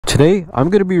Today, I'm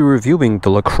going to be reviewing the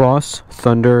Lacros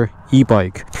Thunder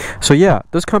e-bike. So yeah,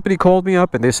 this company called me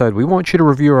up and they said, we want you to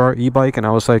review our e-bike. And I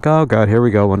was like, oh God, here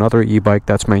we go. Another e-bike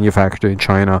that's manufactured in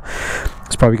China.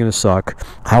 It's probably going to suck.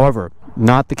 However,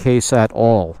 not the case at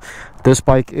all. This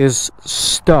bike is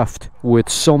stuffed with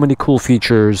so many cool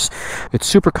features. It's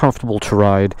super comfortable to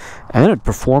ride and it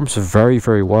performs very,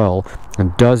 very well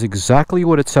and does exactly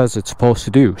what it says it's supposed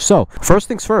to do. So first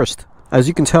things first, as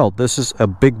you can tell, this is a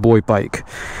big boy bike.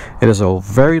 It is a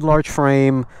very large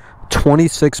frame,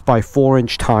 26 by 4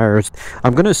 inch tires.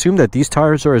 I'm going to assume that these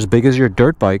tires are as big as your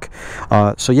dirt bike.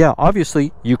 So yeah,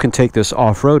 obviously you can take this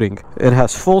off-roading. It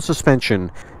has full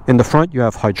suspension. In the front you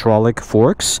have hydraulic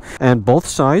forks and both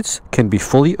sides can be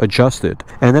fully adjusted.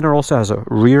 And then it also has a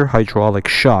rear hydraulic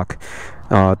shock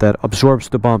that absorbs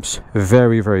the bumps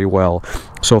very, very well.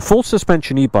 So full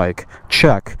suspension e-bike,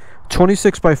 check.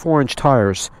 26 by 4 inch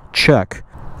tires, check.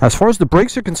 As far as the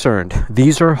brakes are concerned,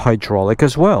 these are hydraulic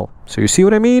as well. So you see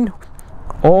what I mean?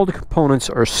 All the components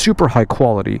are super high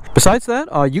quality. Besides that,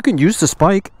 you can use this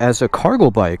bike as a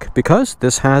cargo bike because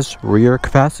this has rear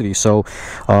capacity. So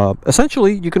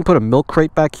essentially, you can put a milk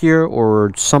crate back here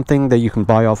or something that you can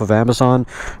buy off of Amazon,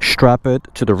 strap it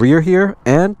to the rear here,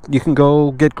 and you can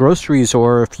go get groceries,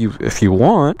 or if you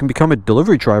want, you can become a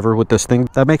delivery driver with this thing.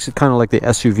 That makes it kind of like the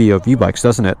SUV of e-bikes,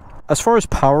 doesn't it? As far as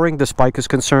powering this bike is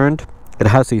concerned, it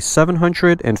has a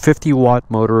 750 watt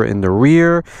motor in the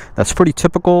rear. That's pretty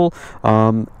typical.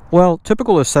 Well,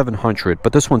 typical is 700,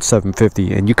 but this one's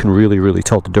 750, and you can really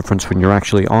tell the difference when you're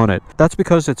actually on it. That's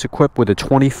because it's equipped with a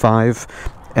 25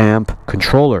 amp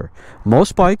controller.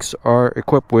 Most bikes are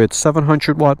equipped with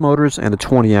 700 watt motors and a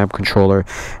 20 amp controller,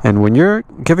 and when you're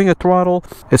giving a throttle,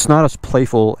 it's not as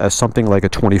playful as something like a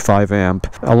 25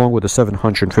 amp along with a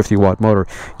 750 watt motor.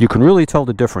 You can really tell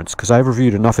the difference because I've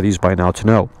reviewed enough of these by now to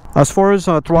know. As far as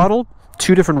throttle,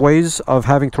 two different ways of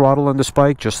having throttle on this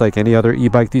bike, just like any other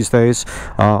e-bike these days.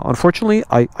 Unfortunately,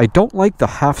 I don't like the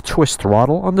half twist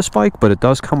throttle on this bike, but it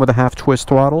does come with a half twist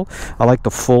throttle. I like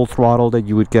the full throttle that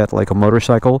you would get like a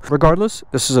motorcycle. Regardless,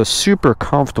 this is a super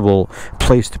comfortable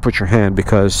place to put your hand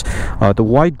because the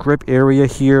wide grip area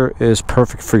here is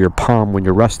perfect for your palm when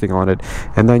you're resting on it,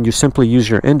 and then you simply use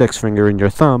your index finger and your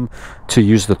thumb to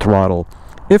use the throttle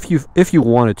if you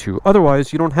wanted to.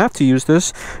 Otherwise, you don't have to use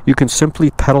this. You can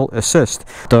simply pedal assist.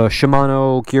 The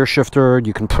Shimano gear shifter,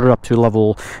 you can put it up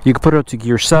to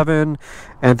gear 7,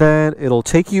 and then it'll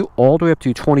take you all the way up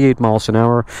to 28 miles an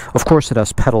hour. Of course, it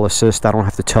has pedal assist. I don't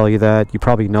have to tell you that. You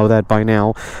probably know that by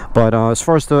now. But as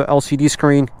far as the LCD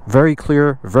screen, very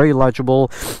clear, very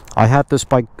legible. I have this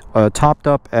bike topped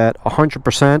up at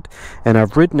 100%, and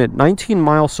I've ridden it 19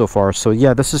 miles so far. So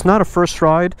yeah, this is not a first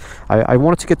ride. I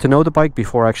wanted to get to know the bike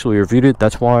before I actually reviewed it.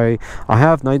 That's why I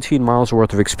have 19 miles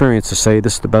worth of experience to say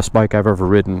this is the best bike I've ever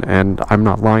ridden, and I'm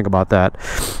not lying about that.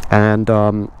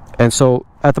 And so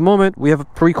at the moment we have a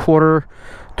three-quarters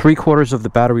of the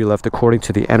battery left according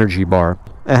to the energy bar.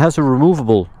 It has a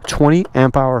removable 20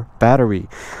 amp hour battery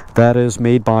that is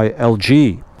made by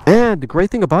LG. And the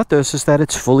great thing about this is that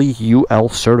it's fully UL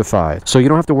certified, so you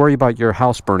don't have to worry about your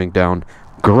house burning down.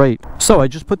 Great. So I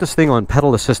just put this thing on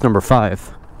pedal assist number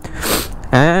 5,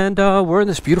 and we're in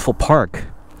this beautiful park.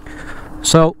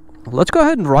 So let's go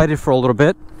ahead and ride it for a little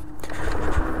bit.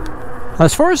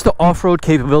 As far as the off-road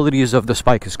capabilities of this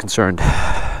bike is concerned,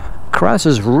 Crass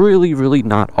is really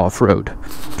not off-road,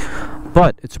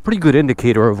 but it's a pretty good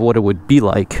indicator of what it would be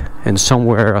like in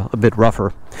somewhere a bit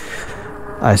rougher.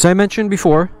 As I mentioned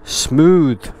before,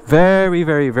 smooth,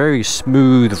 very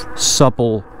smooth,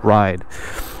 supple ride.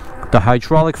 The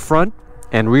hydraulic front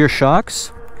and rear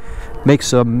shocks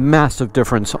makes a massive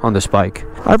difference on this bike.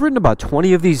 I've ridden about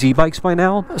 20 of these e-bikes by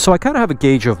now, so I kind of have a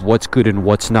gauge of what's good and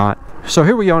what's not. So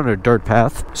here we are on a dirt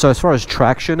path. So as far as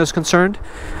traction is concerned,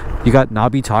 you got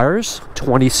knobby tires,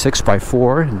 26 by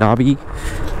 4 knobby,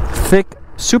 thick,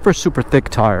 super thick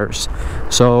tires.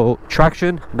 So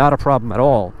traction, not a problem at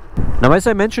all. Now, as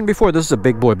I mentioned before, this is a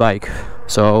big boy bike.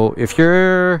 So if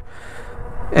you're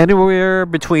anywhere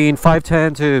between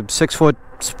 5'10" to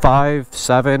 6'5",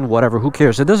 7", whatever, who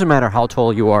cares? It doesn't matter how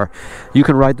tall you are. You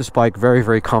can ride this bike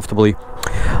very comfortably.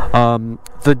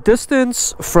 The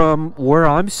distance from where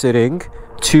I'm sitting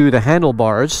to the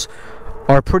handlebars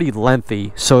are pretty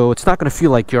lengthy, so it's not going to feel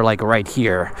like you're like right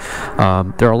here.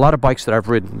 There are a lot of bikes that I've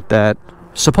ridden that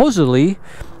supposedly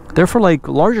they're for like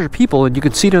larger people, and you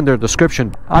can see it in their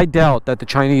description. I doubt that the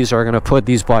Chinese are going to put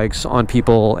these bikes on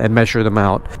people and measure them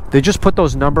out. They just put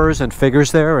those numbers and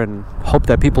figures there and hope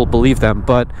that people believe them.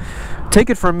 But take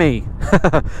it from me,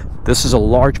 this is a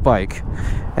large bike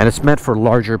and it's meant for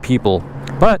larger people.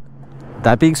 But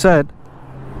that being said,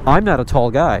 I'm not a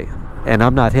tall guy and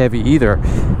I'm not heavy either.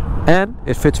 and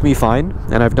it fits me fine,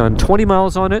 and I've done 20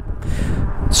 miles on it.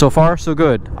 So far, so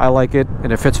good. I like it,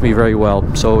 and it fits me very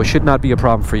well, so it should not be a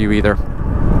problem for you either.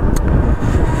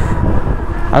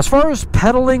 As far as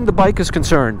pedaling the bike is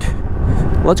concerned,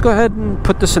 let's go ahead and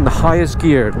put this in the highest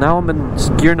gear. Now I'm in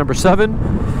gear number 7.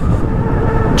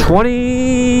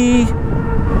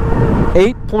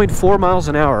 28.4 miles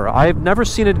an hour. I've never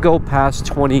seen it go past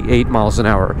 28 miles an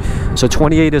hour. So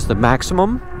 28 is the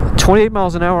maximum. 28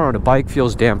 miles an hour on a bike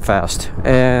feels damn fast.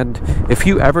 And if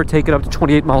you ever take it up to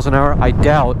 28 miles an hour, I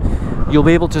doubt you'll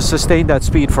be able to sustain that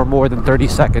speed for more than 30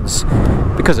 seconds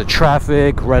because of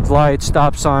traffic, red lights,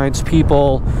 stop signs,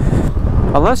 people.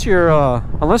 Unless you're on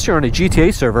a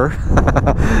GTA server,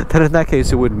 then in that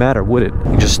case it wouldn't matter, would it?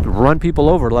 You just run people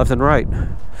over left and right.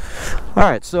 All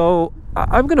right, so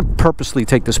I'm gonna purposely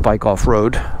take this bike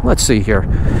off-road. Let's see here.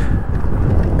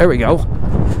 There we go.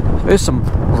 There's some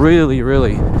really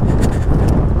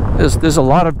there's a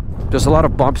lot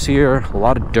of bumps here, a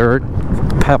lot of dirt,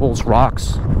 pebbles,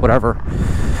 rocks, whatever.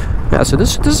 Yeah, so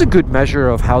this is a good measure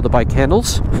of how the bike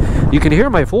handles. You can hear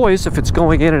my voice if it's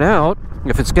going in and out,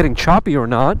 if it's getting choppy or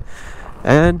not.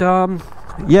 And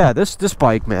yeah, this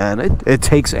bike, man, it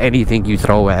takes anything you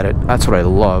throw at it. That's what I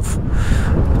love.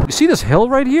 You see this hill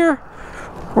right here?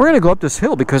 We're gonna go up this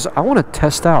hill because I want to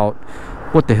test out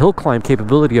what the hill climb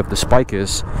capability of this bike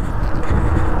is.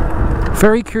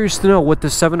 Very curious to know what the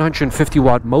 750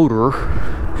 watt motor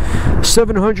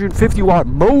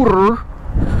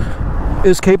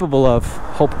is capable of.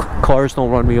 Hope cars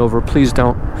don't run me over. Please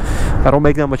don't. I don't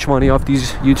make that much money off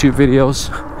these YouTube videos.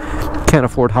 Can't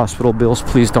afford hospital bills.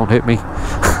 Please don't hit me.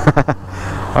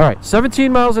 All right,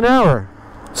 17 miles an hour,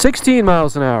 16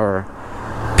 miles an hour,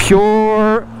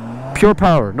 pure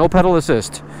power, no pedal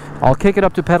assist. I'll kick it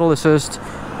up to pedal assist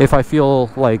if I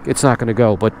feel like it's not going to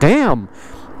go. But damn,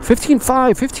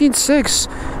 15.5, 15.6,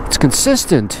 it's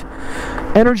consistent.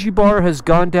 Energy bar has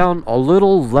gone down a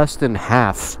little less than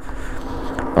half,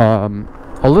 a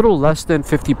little less than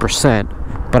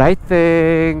 50%, but I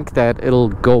think that it'll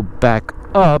go back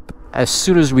up as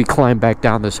soon as we climb back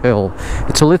down this hill.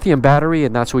 It's a lithium battery,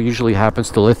 and that's what usually happens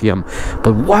to lithium.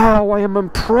 But wow, I am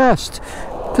impressed.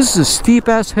 This is a steep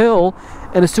ass hill,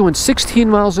 and it's doing 16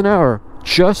 miles an hour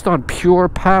just on pure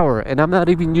power, and I'm not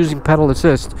even using pedal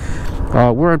assist.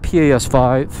 We're on PAS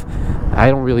 5. I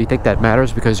don't really think that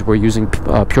matters because we're using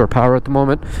pure power at the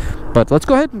moment. But let's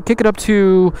go ahead and kick it up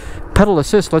to pedal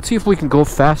assist. Let's see if we can go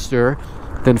faster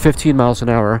than 15 miles an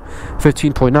hour.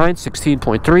 15.9,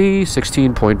 16.3,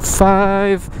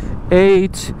 16.5,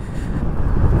 8,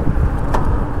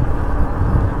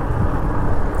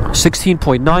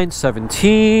 16.9,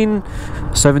 17,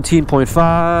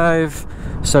 17.5,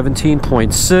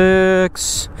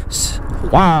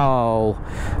 17.6. Wow.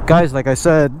 Guys, like I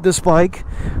said, this bike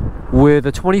with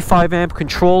a 25 amp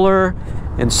controller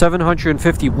and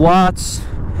 750 watts,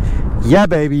 yeah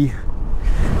baby,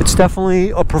 it's definitely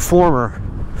a performer.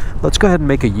 Let's go ahead and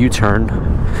make a U-turn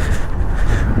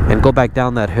and go back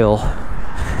down that hill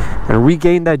and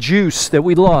regain that juice that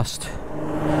we lost.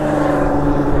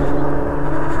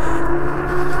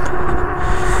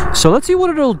 So let's see what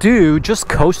it'll do just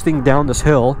coasting down this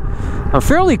hill. I'm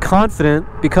fairly confident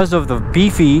because of the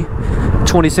beefy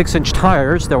 26-inch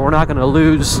tires that we're not going to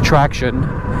lose traction.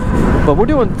 But we're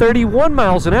doing 31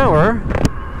 miles an hour,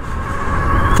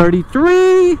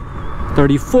 33,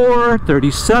 34,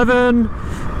 37,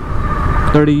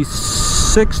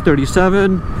 36,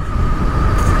 37,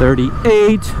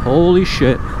 38. Holy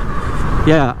shit.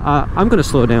 Yeah, I'm going to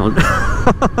slow down.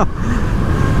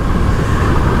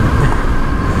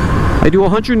 I do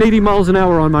 180 miles an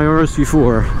hour on my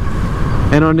RSV4,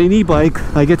 and on an e-bike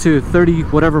I get to 30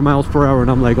 whatever miles per hour,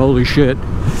 and I'm like, holy shit.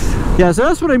 Yeah, so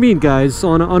that's what I mean, guys.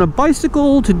 On a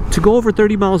bicycle to go over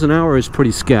 30 miles an hour is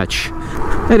pretty sketch.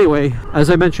 Anyway,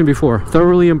 as I mentioned before,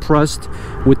 thoroughly impressed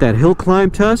with that hill climb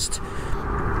test.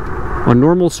 On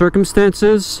normal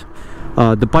circumstances,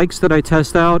 the bikes that I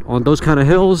test out on those kind of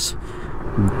hills,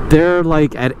 they're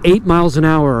like at 8 miles an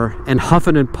hour and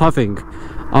huffing and puffing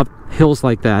up hills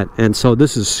like that. And so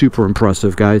this is super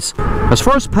impressive, guys. As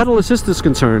far as pedal assist is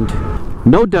concerned,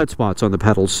 no dead spots on the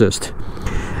pedal assist.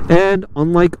 And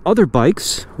unlike other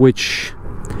bikes, which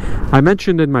I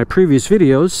mentioned in my previous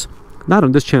videos, not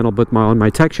on this channel but on my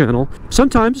tech channel,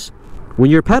 sometimes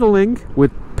when you're pedaling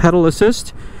with pedal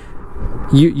assist,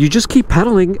 you just keep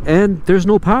pedaling and there's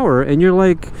no power, and you're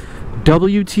like,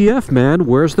 WTF, man,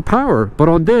 where's the power? But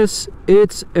on this,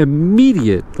 it's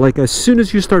immediate. Like as soon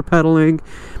as you start pedaling,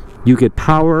 you get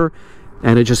power,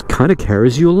 and it just kind of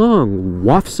carries you along,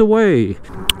 wafts away.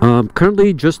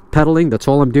 Currently just pedaling, that's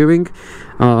all I'm doing.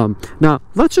 Now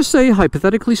let's just say,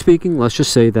 hypothetically speaking, let's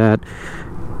just say that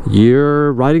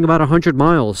you're riding about 100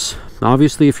 miles.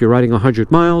 Obviously, if you're riding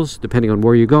 100 miles, depending on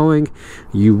where you're going,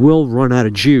 you will run out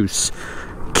of juice.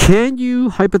 Can you,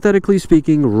 hypothetically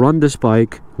speaking, run this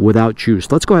bike without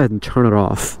juice? Let's go ahead and turn it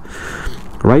off.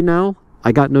 Right now,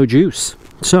 I got no juice.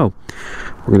 So,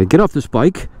 we're going to get off this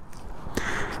bike.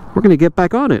 We're going to get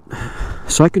back on it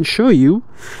so I can show you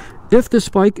if this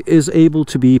bike is able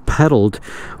to be pedaled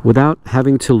without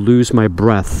having to lose my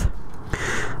breath.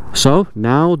 So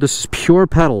now this is pure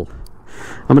pedal.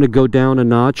 I'm going to go down a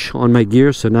notch on my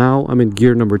gear, so now I'm in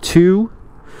gear number 2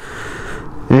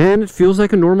 and it feels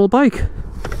like a normal bike.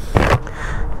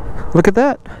 Look at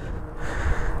that.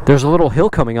 There's a little hill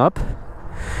coming up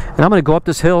and I'm going to go up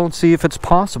this hill and see if it's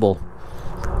possible.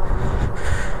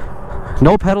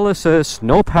 No pedal assist,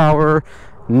 no power,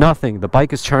 nothing. The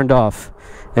bike is turned off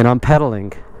and I'm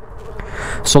pedaling.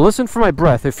 So listen for my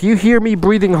breath. If you hear me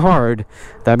breathing hard,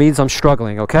 that means I'm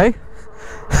struggling, okay?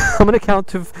 I'm gonna count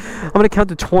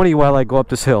to 20 while I go up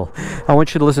this hill. I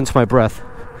want you to listen to my breath.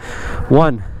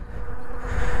 1,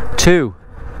 2,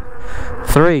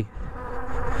 3,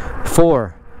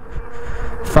 4,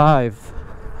 5,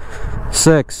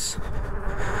 6,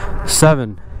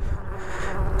 7,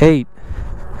 8,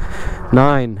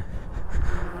 9,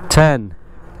 10,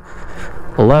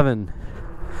 11,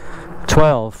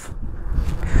 12,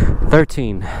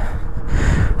 13,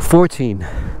 14,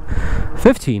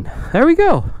 15. There we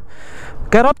go.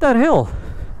 Got up that hill.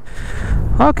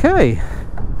 Okay.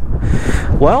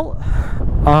 Well,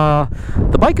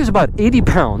 the bike is about 80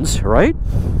 pounds, right?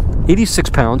 86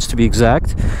 pounds to be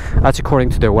exact. That's according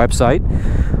to their website.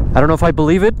 I don't know if I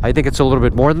believe it. I think it's a little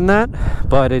bit more than that,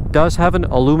 but it does have an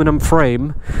aluminum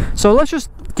frame. So let's just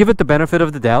give it the benefit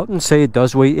of the doubt and say it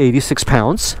does weigh 86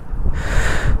 pounds.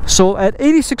 So at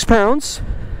 86 pounds,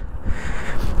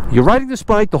 you're riding this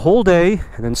bike the whole day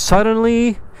and then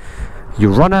suddenly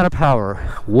you run out of power.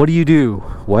 What do?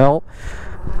 Well,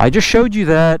 I just showed you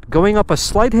that going up a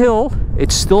slight hill,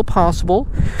 it's still possible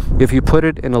if you put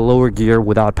it in a lower gear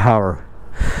without power.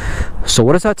 So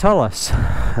what does that tell us?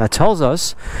 That tells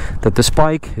us that this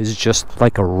bike is just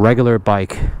like a regular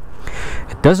bike.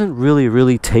 It doesn't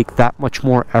really take that much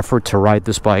more effort to ride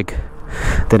this bike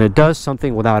than it does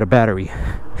something without a battery.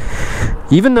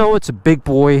 Even though it's a big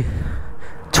boy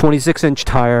 26-inch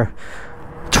tire,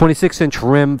 26-inch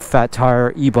rim, fat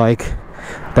tire e-bike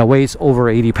that weighs over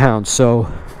 80 pounds. So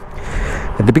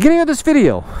at the beginning of this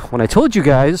video, when I told you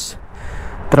guys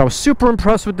that I was super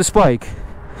impressed with this bike,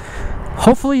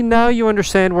 hopefully now you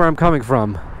understand where I'm coming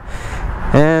from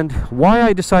and why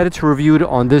I decided to review it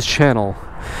on this channel,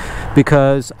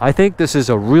 because I think this is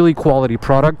a really quality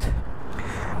product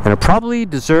and it probably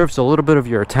deserves a little bit of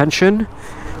your attention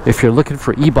if you're looking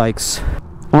for e-bikes.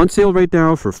 On sale right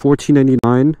now for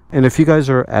 $14.99, and if you guys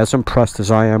are as impressed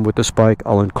as I am with this bike,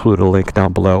 I'll include a link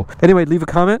down below. Anyway, leave a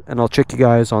comment and I'll check you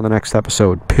guys on the next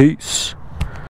episode. Peace.